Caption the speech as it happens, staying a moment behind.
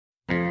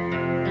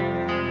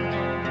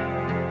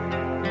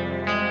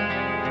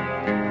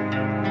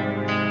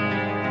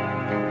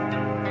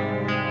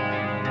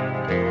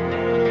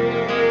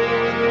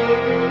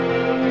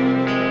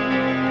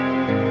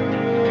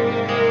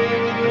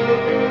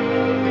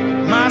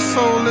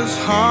soul is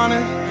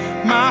haunted,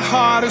 my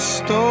heart is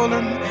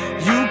stolen.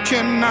 You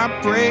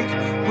cannot break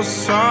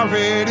what's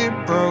already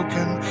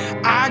broken.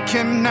 I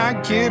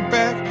cannot get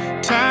back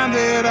time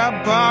that I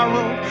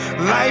borrowed.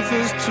 Life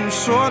is too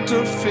short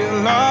to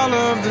feel all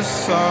of this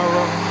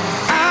sorrow.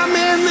 I'm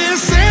in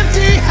this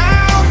empty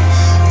house,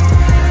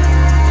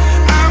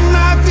 I'm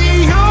not the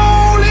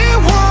only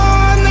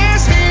one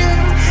that's here.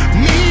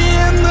 Me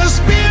and the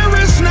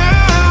spirits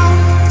now,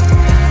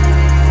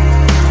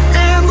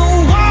 and the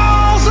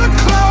walls are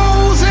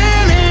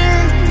closing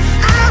in.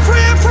 I've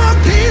read from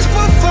peace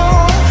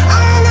before,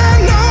 all I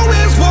know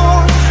is war.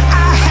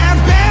 I have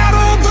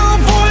battled the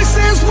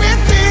voices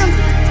within.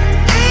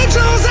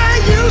 Angels I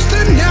used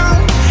to know,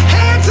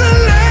 had to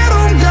let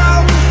them go.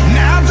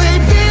 Now they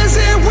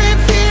visit with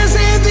fears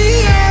in the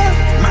air.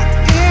 My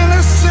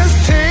innocence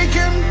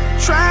taken,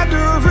 tried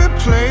to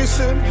replace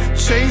it,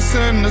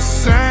 chasing the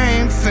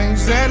same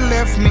things that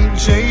left me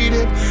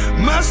jaded.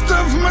 Must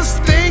have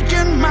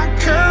mistaken my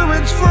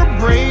courage for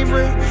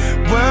bravery.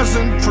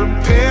 Wasn't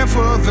prepared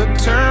for the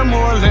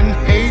turmoil and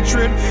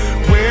hatred.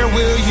 Where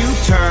will you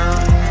turn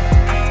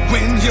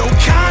when your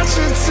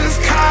conscience is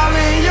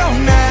calling your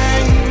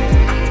name?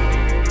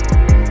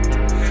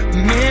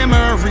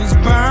 Memories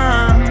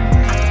burn,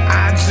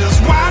 I just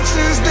watch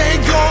as they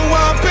go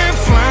up in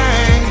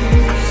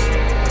flames.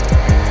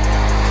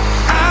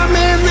 I'm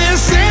in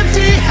this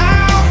empty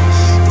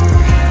house,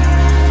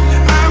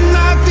 I'm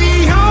not the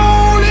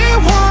only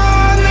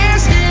one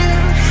that's here.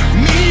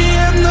 Me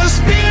and the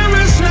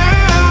spirits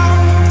now,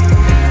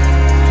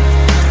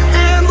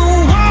 and the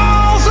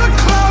walls are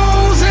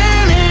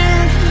closing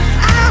in.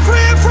 I've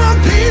read from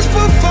peace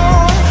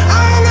before,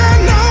 all I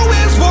know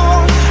is war.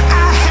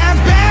 I have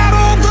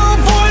battled the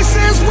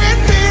voices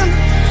within.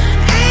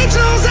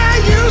 Angels I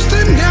used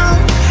to know,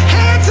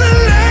 had to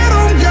let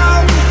them go.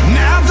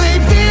 Now they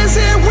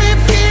visit with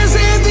fears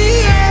in the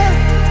air.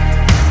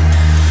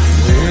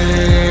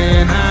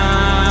 When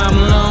I'm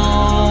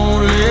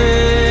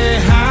lonely,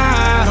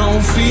 I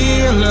don't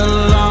feel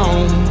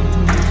alone.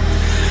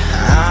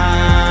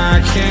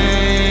 I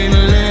can't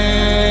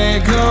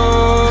let go,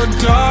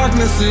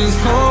 darkness is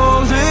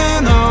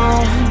holding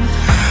on.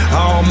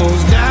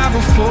 Almost died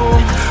before,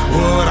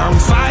 what I'm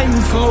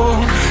fighting for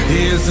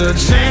is a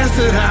chance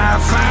that I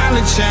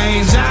finally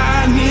change.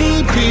 I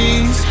need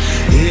peace,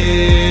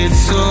 it's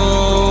so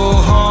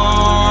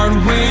hard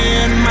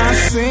when my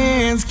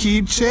sins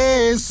keep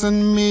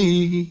chasing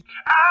me.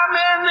 I'm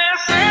in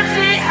this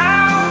empty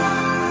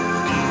house,